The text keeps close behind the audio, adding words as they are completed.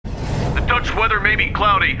Launch weather may be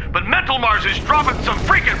cloudy, but MentalMars is dropping some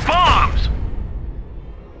freaking bombs!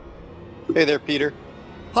 Hey there, Peter.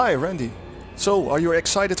 Hi, Randy. So, are you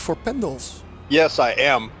excited for Pendles? Yes, I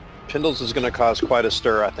am. Pendles is going to cause quite a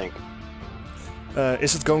stir, I think.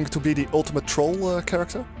 Is it going to be the ultimate troll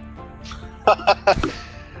character? Well,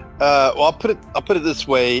 I'll put it this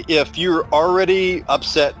way: if you're already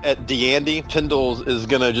upset at D'Andy, Pendles is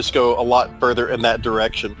going to just go a lot further in that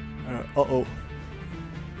direction.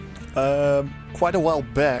 Quite a while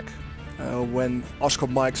back, when Oscar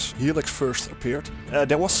Mike's Helix first appeared,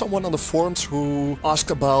 there was someone on the forums who asked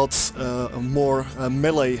about more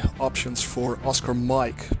melee options for Oscar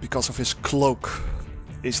Mike because of his cloak.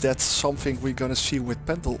 Is that something we're gonna see with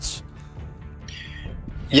Pendles?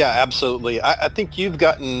 Yeah, absolutely. I think you've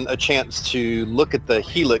gotten a chance to look at the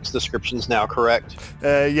Helix descriptions now, correct?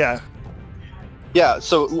 Yeah. Yeah,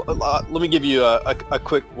 so let me give you a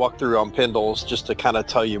quick walkthrough on Pendles just to kind of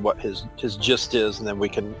tell you what his gist is, and then we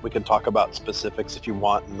can talk about specifics if you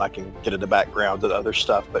want, and I can get into background and other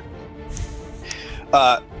stuff. But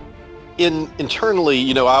internally,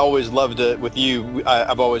 you know, I always loved it with you.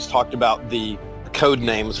 I've always talked about the code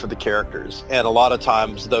names for the characters, and a lot of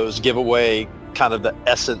times those give away kind of the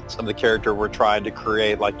essence of the character we're trying to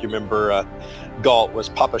create. Like, you remember Galt was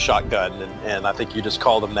Papa Shotgun, and I think you just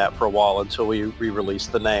called him that for a while until we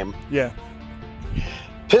re-released the name. Yeah.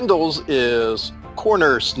 Pendles is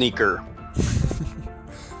Corner Sneaker.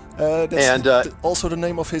 That's also the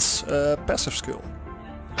name of his passive skill.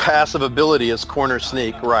 Passive ability is Corner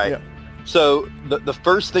Sneak, right. Yeah. So the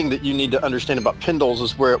first thing that you need to understand about Pendles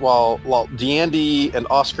is where while D'Andy and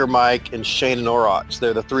Oscar Mike and Shane and Orox,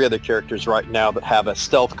 they're the three other characters right now that have a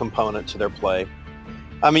stealth component to their play.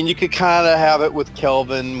 I mean, you could kind of have it with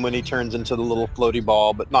Kelvin when he turns into the little floaty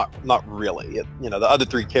ball, but not really. You know, the other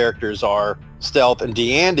three characters are stealth, and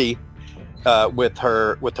D'Andy with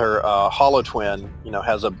her Hollow Twin, you know,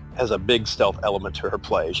 has a big stealth element to her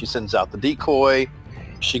play. She sends out the decoy.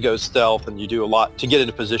 She goes stealth, and you do a lot to get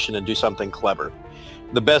into position and do something clever.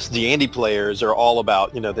 The best D'Andy players are all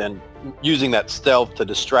about, you know, then using that stealth to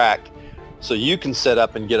distract, so you can set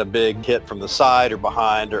up and get a big hit from the side or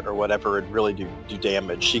behind or whatever and really do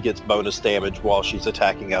damage. She gets bonus damage while she's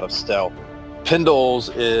attacking out of stealth.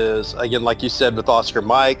 Pendles is, again, like you said with Oscar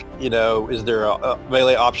Mike, you know, is there a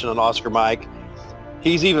melee option on Oscar Mike?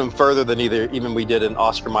 He's even further than even we did in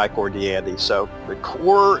Oscar Mike or D'Andy. So the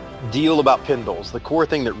core deal about Pendles, the core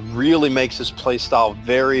thing that really makes his playstyle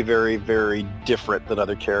very, very, very different than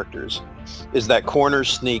other characters, is that Corner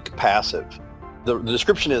Sneak passive. The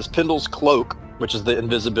description is Pendles' cloak, which is the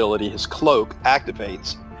invisibility, his cloak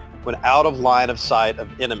activates when out of line of sight of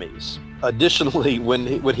enemies. Additionally, when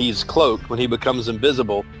he's cloaked, when he becomes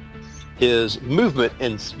invisible, his movement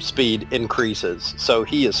and speed increases. So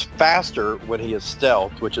he is faster when he is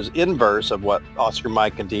stealth, which is inverse of what Oscar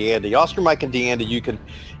Mike and D'Andy. Oscar Mike and D'Andy, you can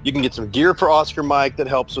get some gear for Oscar Mike that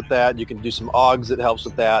helps with that. You can do some Augs that helps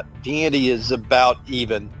with that. D'Andy is about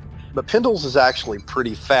even. But Pendles is actually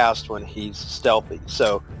pretty fast when he's stealthy.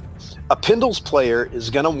 So a Pendles player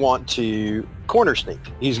is going to want to corner sneak.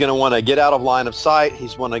 He's going to want to get out of line of sight.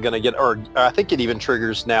 He's going to get, or I think it even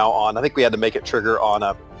triggers now on, I think we had to make it trigger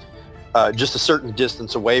on just a certain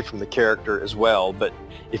distance away from the character as well. But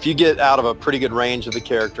if you get out of a pretty good range of the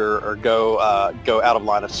character or go out of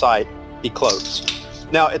line of sight, he cloaks.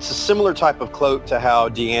 Now, it's a similar type of cloak to how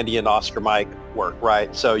D'Andy and Oscar Mike work,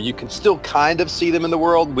 right? So you can still kind of see them in the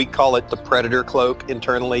world. We call it the Predator cloak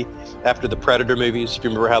internally after the Predator movies. If you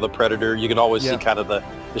remember how the Predator, you can always see kind of the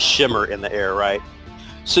shimmer in the air, right?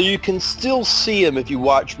 So you can still see him if you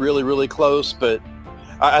watch really, really close, but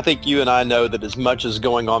I think you and I know that as much as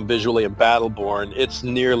going on visually in Battleborn, it's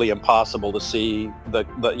nearly impossible to see the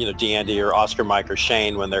you know, D'Andy or Oscar Mike or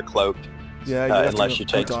Shane when they're cloaked, unless you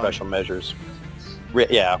take special measures.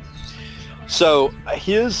 Yeah. So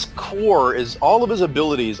his core is, all of his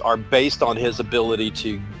abilities are based on his ability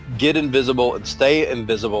to get invisible and stay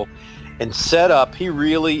invisible and set up. He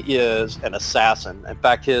really is an assassin. In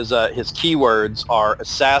fact, his keywords are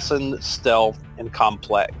assassin, stealth, and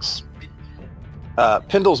complex.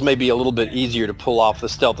 Pendles may be a little bit easier to pull off the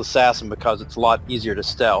stealth assassin because it's a lot easier to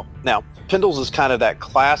stealth. Now, Pendles is kind of that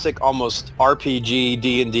classic, almost RPG,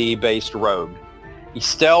 D&D based rogue. He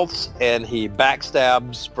stealths and he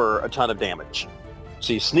backstabs for a ton of damage.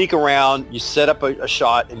 So you sneak around, you set up a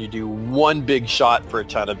shot, and you do one big shot for a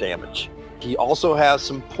ton of damage. He also has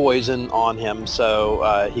some poison on him,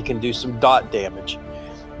 so he can do some dot damage.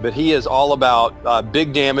 But he is all about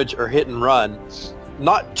big damage or hit and run.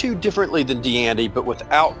 Not too differently than D'Andy, but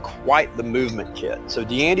without quite the movement kit. So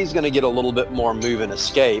D'Andy's going to get a little bit more move and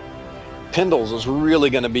escape, Pendles is really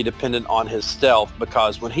going to be dependent on his stealth,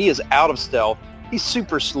 because when he is out of stealth, he's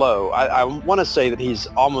super slow. I want to say that he's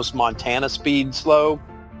almost Montana speed slow,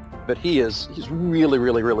 but he's really,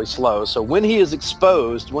 really, really slow. So when he is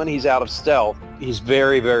exposed, when he's out of stealth, he's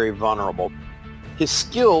very, very vulnerable. His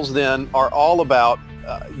skills then are all about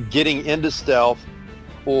getting into stealth,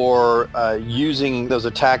 or using those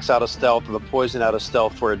attacks out of stealth or the poison out of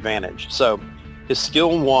stealth for advantage. So his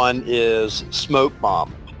skill 1 is Smoke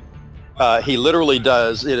Bomb. He literally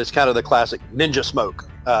does, it is kind of the classic ninja smoke,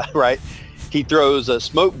 right? He throws a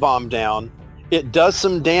smoke bomb down. It does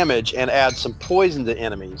some damage and adds some poison to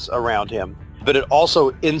enemies around him, but it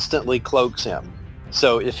also instantly cloaks him.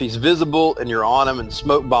 So if he's visible and you're on him and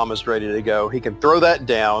smoke bomb is ready to go, he can throw that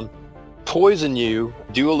down, poison you,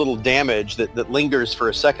 do a little damage that lingers for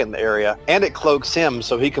a second in the area, and it cloaks him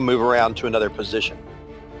so he can move around to another position.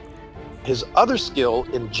 His other skill,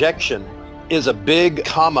 Injection, is a big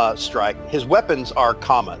comma strike. His weapons are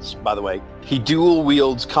commas, by the way. He dual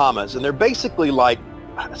wields commas, and they're basically like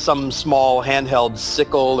some small handheld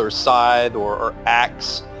sickle or scythe or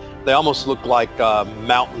axe. They almost look like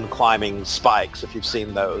mountain climbing spikes, if you've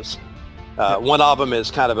seen those. One of them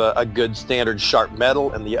is kind of a good standard sharp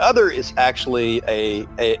metal, and the other is actually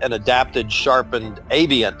an adapted sharpened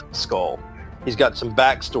aviant skull. He's got some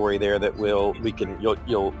backstory there that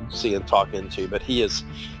you'll see and talk into, but he has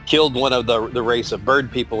killed one of the race of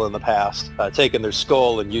bird people in the past, taken their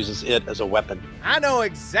skull and uses it as a weapon. I know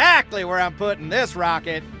exactly where I'm putting this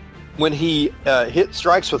rocket. When he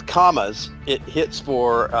strikes with commas, it hits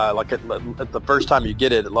for, like at the first time you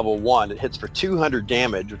get it at level 1, it hits for 200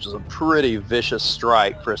 damage, which is a pretty vicious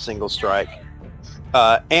strike for a single strike.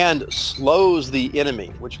 And slows the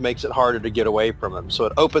enemy, which makes it harder to get away from him. So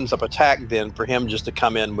it opens up attack then for him just to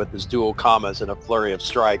come in with his dual commas and a flurry of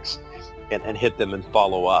strikes and hit them and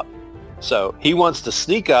follow up. So he wants to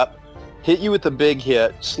sneak up, hit you with a big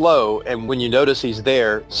hit, slow, and when you notice he's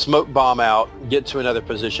there, smoke bomb out, get to another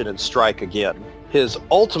position and strike again. His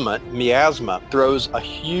ultimate, Miasma, throws a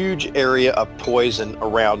huge area of poison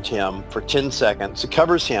around him for 10 seconds. It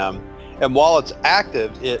covers him. And while it's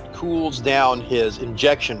active, it cools down his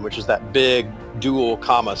Injection, which is that big dual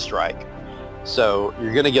comma strike. So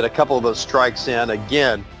you're going to get a couple of those strikes in.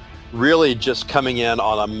 Again, really just coming in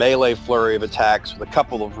on a melee flurry of attacks with a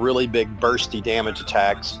couple of really big bursty damage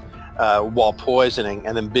attacks while poisoning,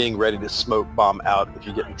 and then being ready to smoke bomb out if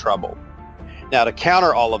you get in trouble. Now to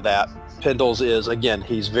counter all of that, Pendles is, again,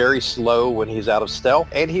 he's very slow when he's out of stealth,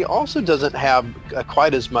 and he also doesn't have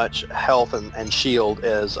quite as much health and shield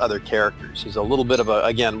as other characters. He's a little bit of a,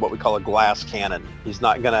 again, what we call a glass cannon. He's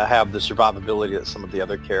not going to have the survivability that some of the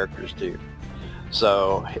other characters do.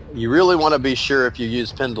 So you really want to be sure, if you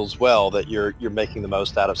use Pendles well, that you're making the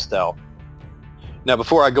most out of stealth. Now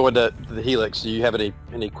before I go into the Helix, do you have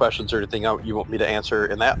any questions or anything you want me to answer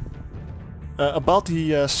in that? About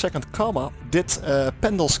the second comma, did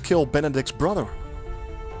Pendles kill Benedict's brother?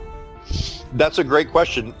 That's a great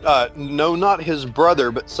question. No, not his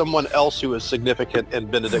brother, but someone else who was significant in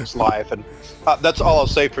Benedict's life. And that's all I'll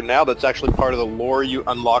say for now. That's actually part of the lore you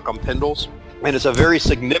unlock on Pendles. And it's a very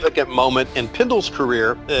significant moment in Pendles'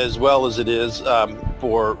 career, as well as it is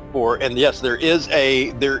and yes, there is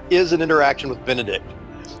an interaction with Benedict.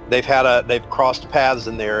 They've crossed paths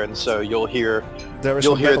in there, and so you'll hear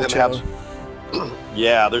them have.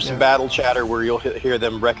 Yeah, there's some battle chatter where you'll hear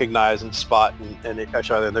them recognize and spot and each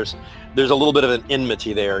other. There's a little bit of an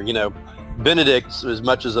enmity there. You know, Benedict, as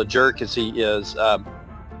much as a jerk as he is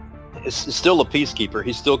still a peacekeeper.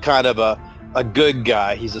 He's still kind of a good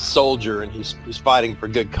guy. He's a soldier, and he's fighting for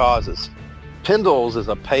good causes. Pendles is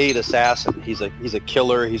a paid assassin. He's a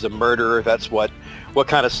killer. He's a murderer. That's what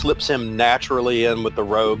kind of slips him naturally in with the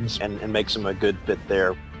robes and makes him a good fit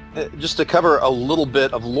there. Just to cover a little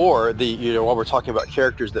bit of lore, while we're talking about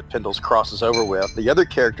characters that Pendles crosses over with, the other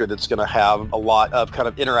character that's going to have a lot of kind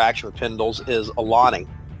of interaction with Pendles is Alani.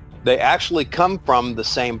 They actually come from the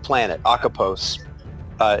same planet, Akapos.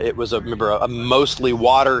 It was, remember, a mostly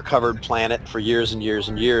water-covered planet for years and years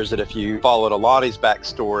and years that, if you followed Alani's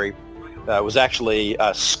backstory, was actually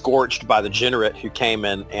scorched by the Generate, who came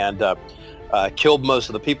in and killed most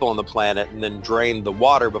of the people on the planet and then drained the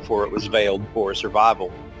water before it was veiled for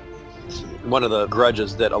survival. One of the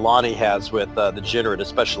grudges that Alani has with the Generate,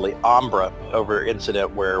 especially Umbra, over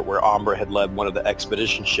incident where Umbra had led one of the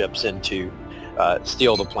expedition ships in to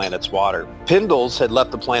steal the planet's water. Pendles had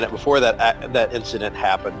left the planet before that incident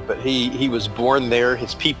happened, but he was born there.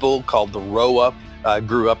 His people, called the Roa,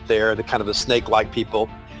 grew up there, the kind of the snake-like people.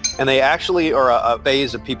 And they actually are a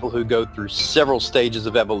phase of people who go through several stages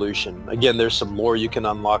of evolution. Again, there's some lore you can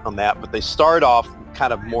unlock on that, but they start off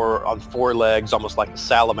kind of more on 4 legs, almost like a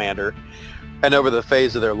salamander. And over the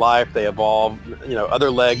phase of their life, they evolve,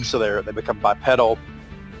 other legs, so they become bipedal,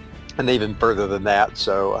 and even further than that.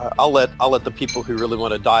 So I'll let the people who really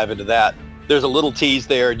want to dive into that. There's a little tease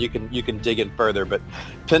there, and you can dig in further. But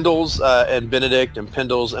Pendles and Benedict and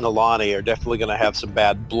Pendles and Alani are definitely going to have some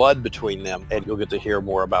bad blood between them, and you'll get to hear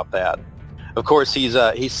more about that. Of course, he's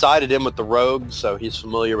sided in with the rogues, so he's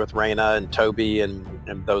familiar with Reyna and Toby and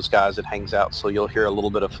those guys that hangs out. So you'll hear a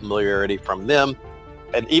little bit of familiarity from them.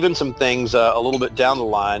 And even some things a little bit down the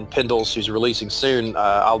line, Pendles, who's releasing soon,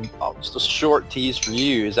 I'll just a short tease for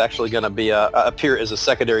you, is actually going to be appear as a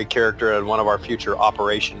secondary character in one of our future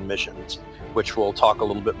operation missions, which we'll talk a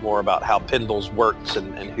little bit more about how Pendles works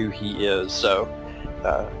and who he is. So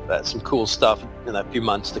that's some cool stuff in a few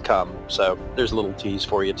months to come. So there's a little tease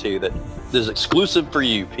for you too that is exclusive for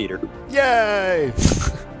you, Peter. Yay!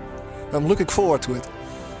 I'm looking forward to it.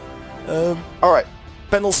 All right.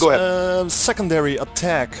 Pendles' Go ahead. secondary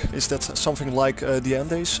attack, is that something like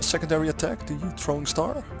Diande's secondary attack, the throwing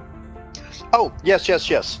star? Oh, yes.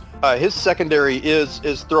 His secondary is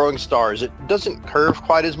throwing stars. It doesn't curve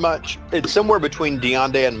quite as much. It's somewhere between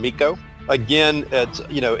Diande and Miko. Again,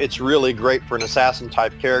 it's really great for an assassin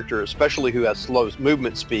type character, especially who has slow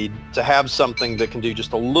movement speed, to have something that can do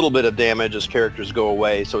just a little bit of damage as characters go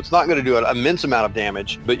away. So it's not going to do an immense amount of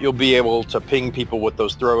damage, but you'll be able to ping people with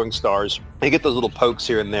those throwing stars. You get those little pokes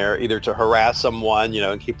here and there, either to harass someone,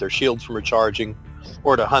 and keep their shields from recharging,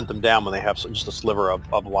 or to hunt them down when they have just a sliver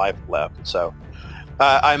of life left. So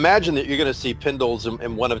I imagine that you're going to see Pendles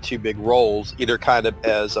in one of 2 big roles, either kind of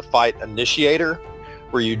as a fight initiator,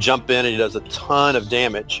 where you jump in and he does a ton of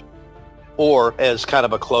damage, or as kind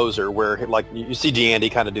of a closer, where like you see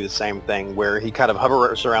Diande kind of do the same thing, where he kind of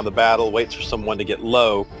hovers around the battle, waits for someone to get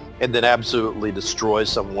low, and then absolutely destroys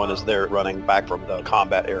someone as they're running back from the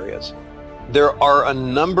combat areas. There are a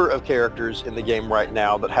number of characters in the game right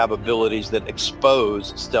now that have abilities that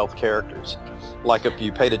expose stealth characters. Like if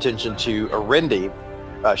you paid attention to Randy,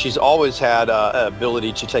 she's always had an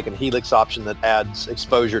ability to take a helix option that adds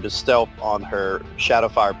exposure to stealth on her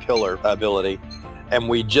Shadowfire Pillar ability, and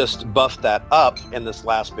we just buffed that up in this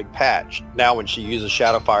last big patch. Now when she uses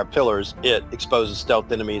Shadowfire Pillars, it exposes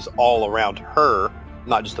stealth enemies all around her,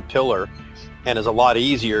 not just the pillar, and is a lot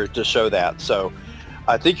easier to show that. So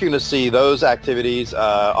I think you're going to see those activities.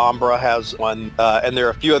 Umbra has one, and there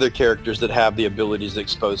are a few other characters that have the abilities to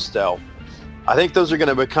expose stealth. I think those are going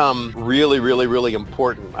to become really, really, really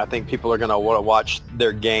important. I think people are going to want to watch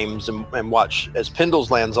their games and watch as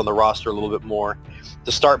Pendles lands on the roster a little bit more,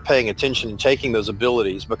 to start paying attention and taking those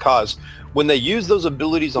abilities, because when they use those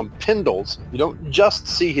abilities on Pendles, you don't just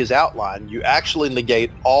see his outline, you actually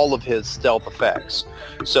negate all of his stealth effects.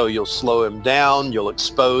 So you'll slow him down, you'll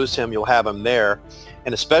expose him, you'll have him there,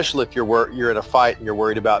 and especially if you're in a fight and you're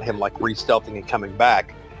worried about him like re-stealthing and coming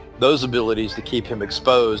back, those abilities to keep him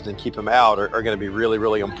exposed and keep him out are going to be really,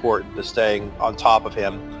 really important to staying on top of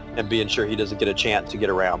him and being sure he doesn't get a chance to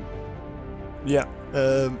get around. Yeah.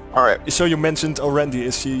 All right. So you mentioned Randy.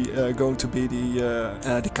 Is he going to be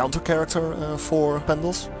the counter character for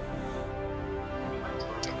Pendles?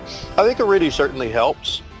 I think Randy certainly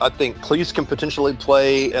helps. I think Cleese can potentially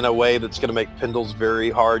play in a way that's going to make Pendles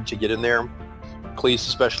very hard to get in there. Cleese,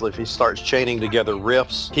 especially if he starts chaining together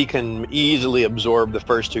rifts, he can easily absorb the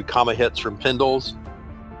first 2 comma hits from Pendles,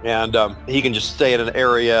 and he can just stay in an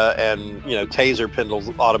area and taser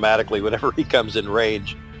Pendles automatically whenever he comes in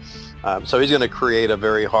range. So he's going to create a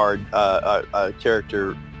very hard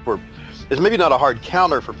character for. It's maybe not a hard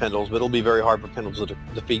counter for Pendles, but it'll be very hard for Pendles to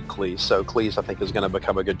defeat Cleese. So Cleese, I think, is going to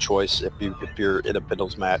become a good choice if you're in a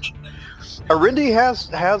Pendles match. Randy has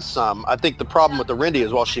some. I think the problem with the Randy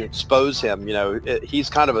is while she exposed him, he's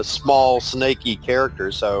kind of a small, snaky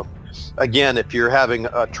character. So again, if you're having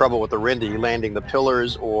trouble with the Randy landing the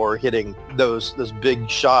pillars or hitting those big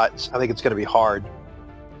shots, I think it's going to be hard.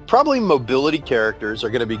 Probably mobility characters are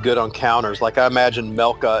going to be good on counters. Like I imagine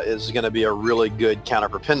Melka is going to be a really good counter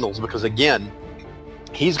for Pendles, because again,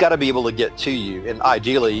 he's got to be able to get to you and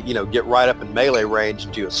ideally, get right up in melee range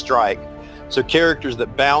and do a strike. So characters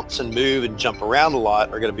that bounce and move and jump around a lot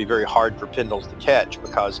are going to be very hard for Pendles to catch,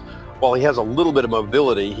 because while he has a little bit of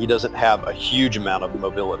mobility, he doesn't have a huge amount of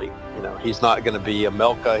mobility. He's not going to be a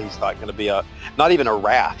Melka. He's not going to be not even a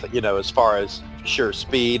Wrath, as far as sure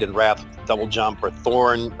speed and Wrath double jump, or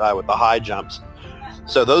Thorn with the high jumps.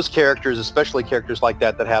 So those characters, especially characters like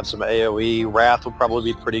that have some AoE, Wrath will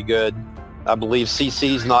probably be pretty good. I believe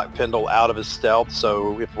CC's knocked Pendle out of his stealth,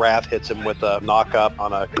 so if Wrath hits him with a knock-up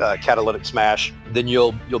on a catalytic smash, then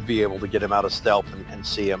you'll be able to get him out of stealth and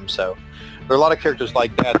see him. So there are a lot of characters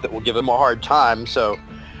like that will give him a hard time. So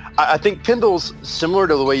I think Pendle's, similar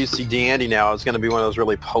to the way you see D'Andy now, is going to be one of those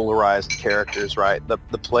really polarized characters, right? The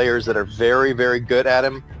players that are very, very good at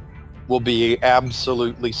him will be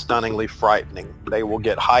absolutely stunningly frightening. They will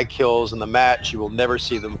get high kills in the match. You will never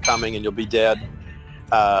see them coming and you'll be dead.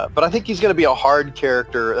 But I think he's going to be a hard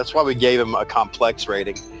character. That's why we gave him a complex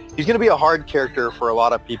rating. He's going to be a hard character for a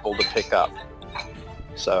lot of people to pick up.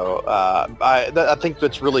 So I think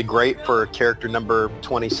that's really great for character number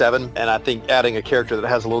 27, and I think adding a character that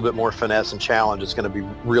has a little bit more finesse and challenge is going to be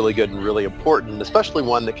really good and really important, especially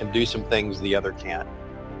one that can do some things the other can't.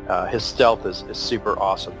 His stealth is super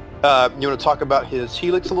awesome. You want to talk about his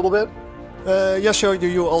Helix a little bit? Yeah, sure.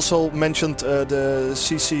 You also mentioned the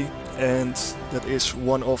CC, and that is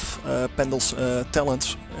one of Pendle's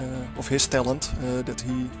talents, of his talent, that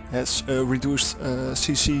he has reduced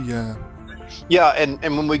CC. Yeah, and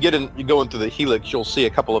when we you go into the Helix, you'll see a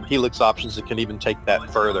couple of Helix options that can even take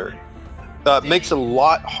that further. It makes it a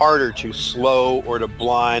lot harder to slow or to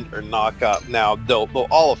blind or knock up. Now, they'll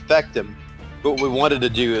all affect him, but what we wanted to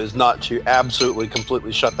do is not to absolutely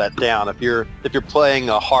completely shut that down. If you're playing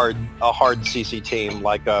a hard CC team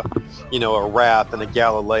like a Wrath and a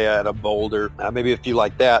Galilea and a Boulder, maybe a few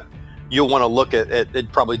like that, you'll want to look at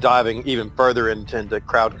it probably diving even further into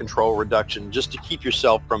crowd control reduction, just to keep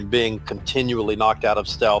yourself from being continually knocked out of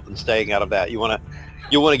stealth and staying out of that. You want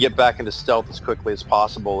to get back into stealth as quickly as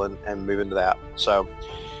possible and move into that. So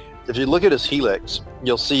if you look at his Helix,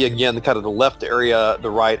 you'll see again kind of the left area,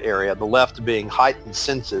 the right area, the left being heightened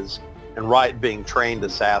senses and right being trained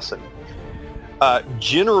assassin.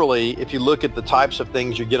 Generally, if you look at the types of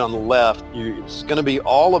things you get on the left, it's going to be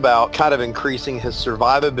all about kind of increasing his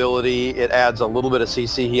survivability. It adds a little bit of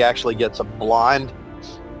CC. He actually gets a blind.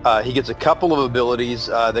 He gets a couple of abilities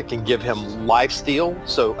that can give him lifesteal,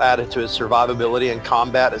 so added to his survivability in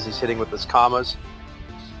combat as he's hitting with his commas.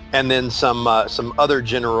 And then some other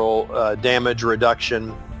general damage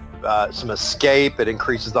reduction, some escape. It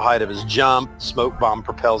increases the height of his jump. Smoke bomb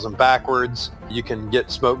propels him backwards. You can get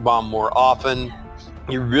smoke bomb more often.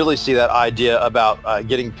 You really see that idea about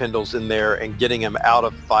getting Pendles in there and getting him out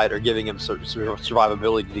of fight or giving him sort of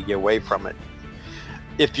survivability to get away from it.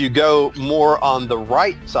 If you go more on the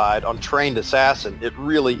right side, on trained assassin, it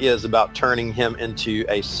really is about turning him into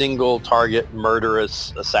a single target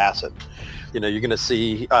murderous assassin. You're going to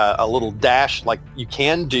see a little dash like you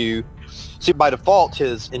can do. See, by default,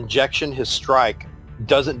 his injection, his strike,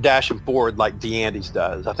 doesn't dash him forward like D'Andy's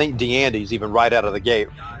does. I think D'Andy's, even right out of the gate,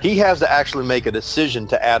 he has to actually make a decision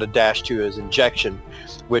to add a dash to his injection,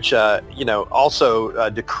 which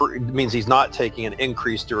also means he's not taking an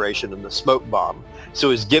increased duration in the smoke bomb. So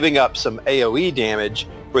he's giving up some AoE damage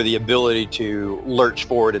for the ability to lurch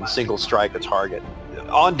forward and single strike a target.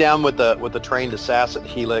 On down with the trained assassin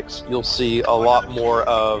Helix, you'll see a lot more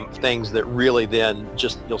of things that really then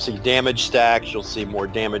you'll see damage stacks, you'll see more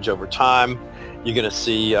damage over time. You're going to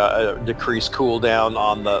see a decreased cooldown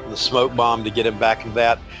on the smoke bomb to get him back into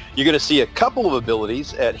that. You're going to see a couple of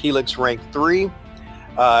abilities at Helix rank 3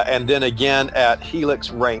 and then again at Helix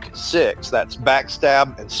rank 6. That's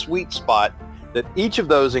backstab and sweet spot, that each of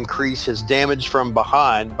those increase his damage from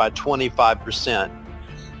behind by 25%.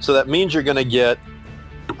 So that means you're going to get,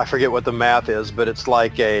 I forget what the math is, but it's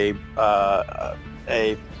like a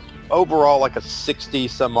overall like a 60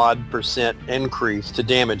 some odd % increase to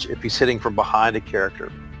damage if he's hitting from behind a character.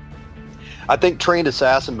 I think trained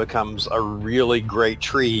assassin becomes a really great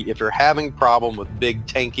tree if you're having problem with big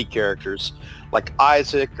tanky characters like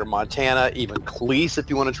Isaac or Montana, even Cleese if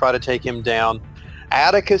you want to try to take him down,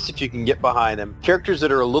 Atticus if you can get behind him. Characters that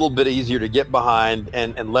are a little bit easier to get behind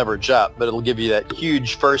and leverage up, but it'll give you that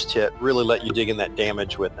huge first hit, really let you dig in that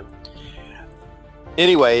damage with him.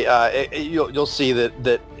 Anyway, you'll see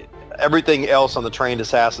that everything else on the trained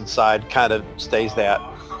assassin side kind of stays that.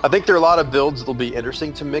 I think there are a lot of builds that'll be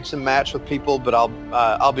interesting to mix and match with people, but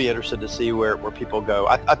I'll be interested to see where people go.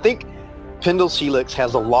 I think Pendles Helix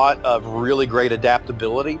has a lot of really great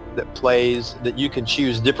adaptability that you can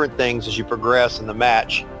choose different things as you progress in the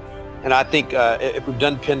match. And I think if we've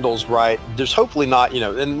done Pendles right, there's hopefully not,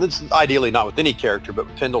 and it's ideally not with any character, but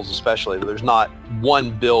with Pendles especially, there's not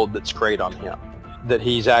one build that's great on him. That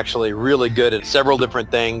he's actually really good at several different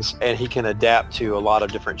things and he can adapt to a lot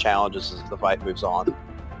of different challenges as the fight moves on.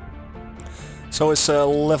 So it's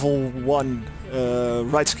level 1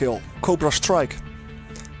 right skill, Cobra Strike.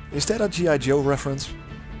 Is that a G.I. Joe reference?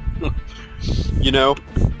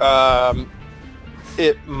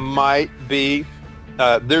 It might be.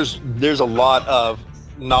 There's a lot of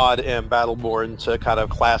nod in Battleborn to kind of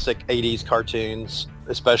classic 80s cartoons,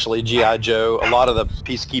 especially G.I. Joe. A lot of the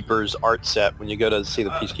Peacekeepers art set, when you go to see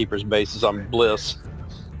the Peacekeepers bases on Bliss,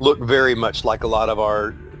 look very much like a lot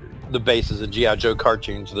of the bases of G.I. Joe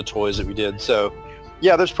cartoons, the toys that we did. So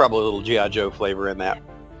yeah, there's probably a little G.I. Joe flavor in that.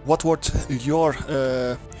 What would your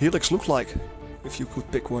Helix look like if you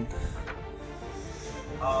could pick one?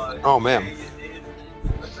 Oh man.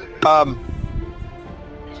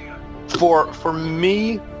 For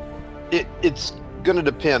me, it's going to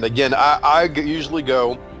depend. Again, I usually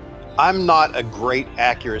go, I'm not a great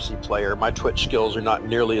accuracy player. My twitch skills are not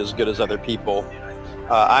nearly as good as other people.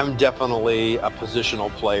 I'm definitely a positional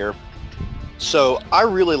player. So I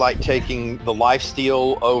really like taking the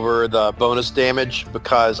lifesteal over the bonus damage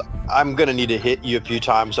because I'm going to need to hit you a few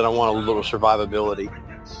times and I want a little survivability.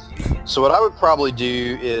 So what I would probably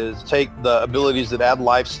do is take the abilities that add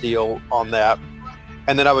lifesteal on that,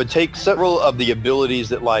 and then I would take several of the abilities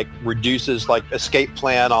that like reduces like escape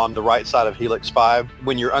plan on the right side of Helix 5.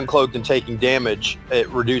 When you're uncloaked and taking damage, it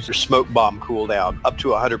reduces your smoke bomb cooldown up to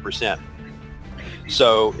 100%.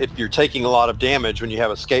 So if you're taking a lot of damage when you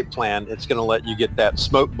have escape plan, it's going to let you get that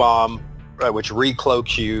smoke bomb, which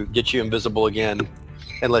recloaks you, gets you invisible again,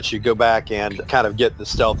 and lets you go back and kind of get the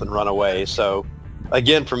stealth and run away. So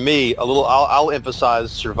again, for me, I'll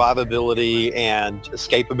emphasize survivability and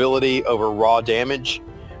escapability over raw damage.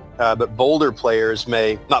 But bolder players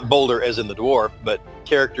not bolder as in the dwarf, but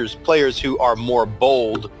players who are more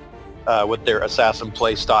bold with their assassin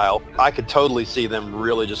play style, I could totally see them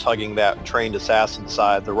really just hugging that trained assassin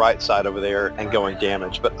side, the right side over there, and going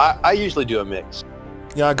damage. But I usually do a mix.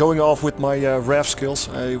 Yeah, going off with my RAF skills,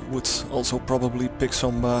 I would also probably pick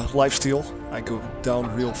some lifesteal. I go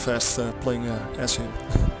down real fast playing as him.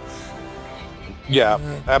 Yeah,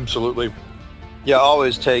 absolutely. Yeah, I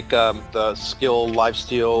always take the skill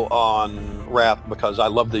lifesteal on Wrath because I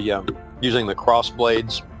love using the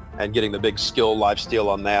crossblades and getting the big skill lifesteal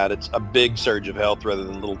on that. It's a big surge of health rather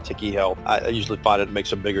than little ticky health. I usually find it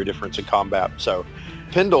makes a bigger difference in combat. So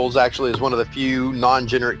Pendles actually is one of the few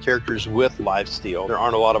non-generic characters with lifesteal. There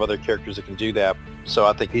aren't a lot of other characters that can do that, so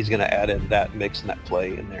I think he's going to add in that mix and that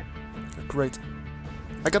play in there. Great.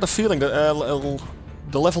 I got a feeling that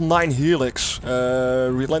the level 9 Helix,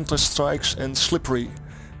 Relentless Strikes and Slippery,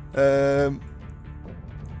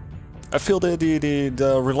 I feel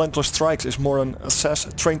the Relentless Strikes is more an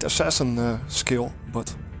trained assassin skill,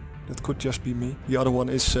 but that could just be me. The other one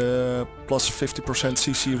is plus 50%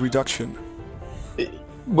 CC reduction.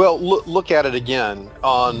 Well, look at it again.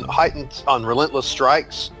 On Relentless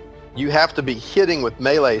Strikes, you have to be hitting with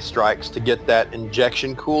melee strikes to get that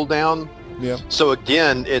injection cooldown. Yeah. So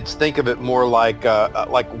again, think of it more like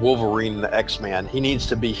Wolverine in the X-Men. He needs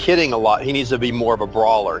to be hitting a lot. He needs to be more of a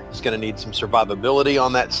brawler. He's going to need some survivability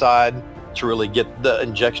on that side to really get the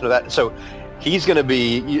injection of that. So he's going to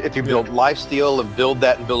be, if you build lifesteal and build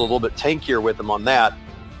that and build a little bit tankier with him on that,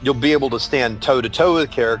 you'll be able to stand toe-to-toe with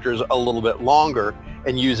characters a little bit longer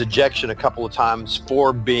and use ejection a couple of times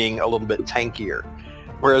for being a little bit tankier.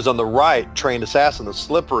 Whereas on the right, Trained Assassin, the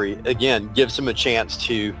Slippery, again, gives him a chance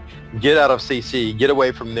to get out of CC, get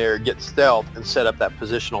away from there, get stealth, and set up that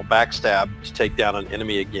positional backstab to take down an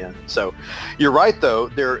enemy again. So you're right, though.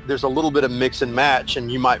 There's a little bit of mix and match,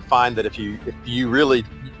 and you might find that if you really,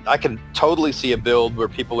 I can totally see a build where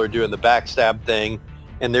people are doing the backstab thing,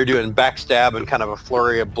 and they're doing backstab and kind of a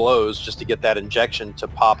flurry of blows just to get that injection to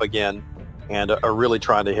pop again, and are really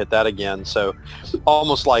trying to hit that again. So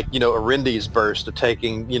almost like, a Randy's burst of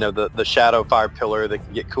taking, the Shadow Fire pillar that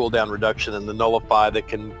can get cooldown reduction and the Nullify that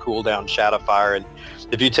can cool down Shadow Fire. And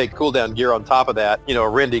if you take cooldown gear on top of that, a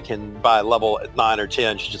Randy can, by level at 9 or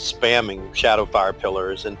 10, she's just spamming Shadow Fire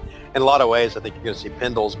pillars. And in a lot of ways, I think you're going to see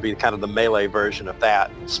Pendles be kind of the melee version of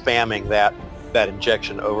that, spamming that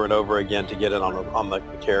injection over and over again to get it on the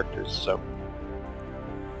characters. So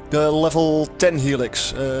the level 10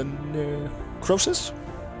 Helix, Croesus?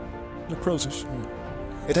 The Croesus.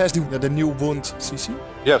 It has the new wound CC?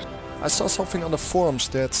 Yes. I saw something on the forums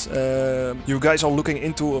that you guys are looking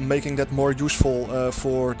into making that more useful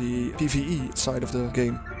for the PvE side of the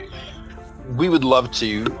game. We would love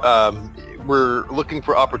to. We're looking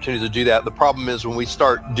for opportunities to do that. The problem is when we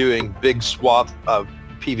start doing big swath of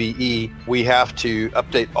PvE, we have to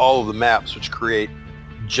update all of the maps, which create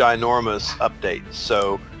ginormous updates.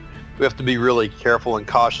 So we have to be really careful and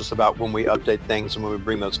cautious about when we update things and when we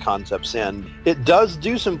bring those concepts in. It does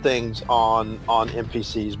do some things on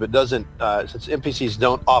NPCs, but doesn't, since NPCs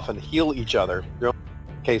don't often heal each other, there are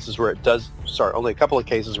cases where it does, only a couple of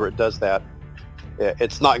cases where it does that.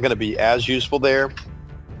 It's not going to be as useful there.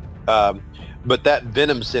 But that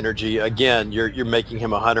Venom synergy, again, you're making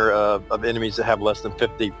him a hunter of enemies that have less than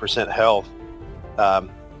 50% health.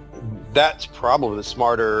 That's probably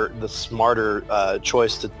the smarter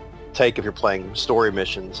choice to take if you're playing story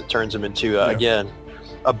missions. It turns him into again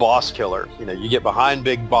a boss killer. You know, you get behind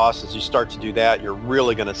big bosses, you start to do that, you're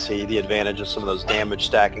really going to see the advantage of some of those damage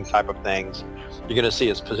stacking type of things. You're going to see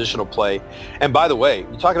his positional play. And by the way,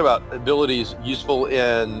 you're talking about abilities useful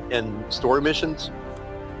in story missions.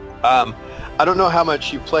 I don't know how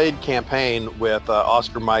much you played campaign with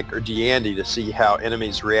Oscar, Mike, or D'Andy to see how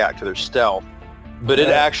enemies react to their stealth, but it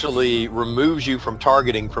actually removes you from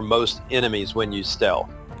targeting for most enemies when you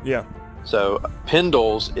stealth. Yeah. So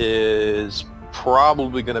Pendles is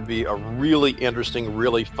probably going to be a really interesting,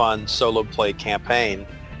 really fun solo play campaign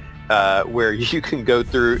where you can go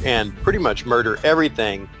through and pretty much murder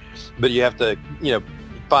everything, but you have to, you know,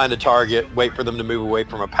 find a target, wait for them to move away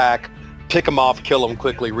from a pack, pick them off, kill them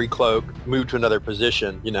quickly, recloak, move to another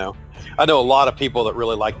position. You know, I know a lot of people that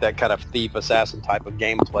really like that kind of thief assassin type of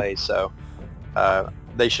gameplay, so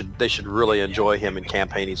they should really enjoy him in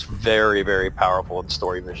campaign. He's very, very powerful in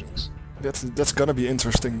story missions. That's gonna be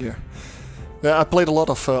interesting. Yeah. Yeah, I played a lot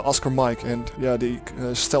of Oscar Mike, and yeah, the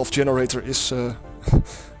stealth generator is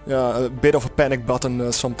yeah, a bit of a panic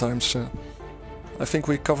button sometimes. I think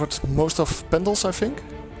we covered most of Pendles, I think.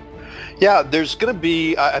 Yeah, there's going to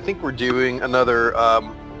be, I think we're doing another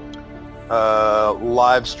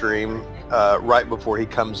live stream right before he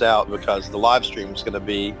comes out, because the live stream is going to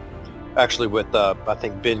be actually with, I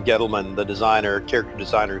think, Ben Gettleman, the designer, character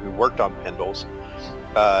designer who worked on Pendles,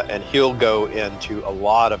 and he'll go into a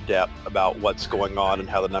lot of depth about what's going on and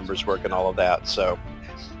how the numbers work and all of that. So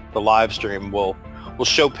the live stream will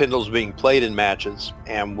show Pendles being played in matches,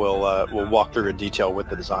 and we'll walk through in detail with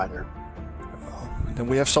the designer. Then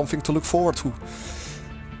we have something to look forward to.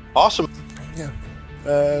 Awesome.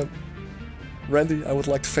 Yeah. Randy, I would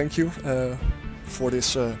like to thank you for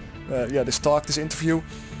this this talk, this interview.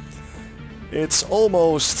 It's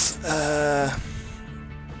almost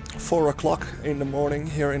 4 o'clock in the morning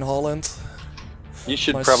here in Holland. You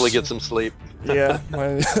should probably get some sleep. Yeah,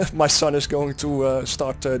 my son is going to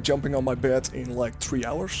start jumping on my bed in like 3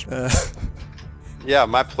 hours. Yeah,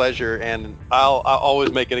 my pleasure, and I'll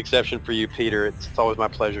always make an exception for you, Peter. It's always my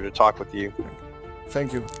pleasure to talk with you.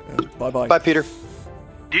 Thank you. Bye-bye. Bye, Peter.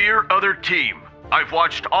 Dear other team, I've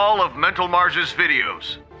watched all of MentalMars'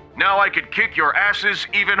 videos. Now I could kick your asses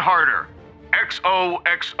even harder.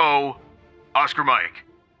 XOXO, Oscar Mike.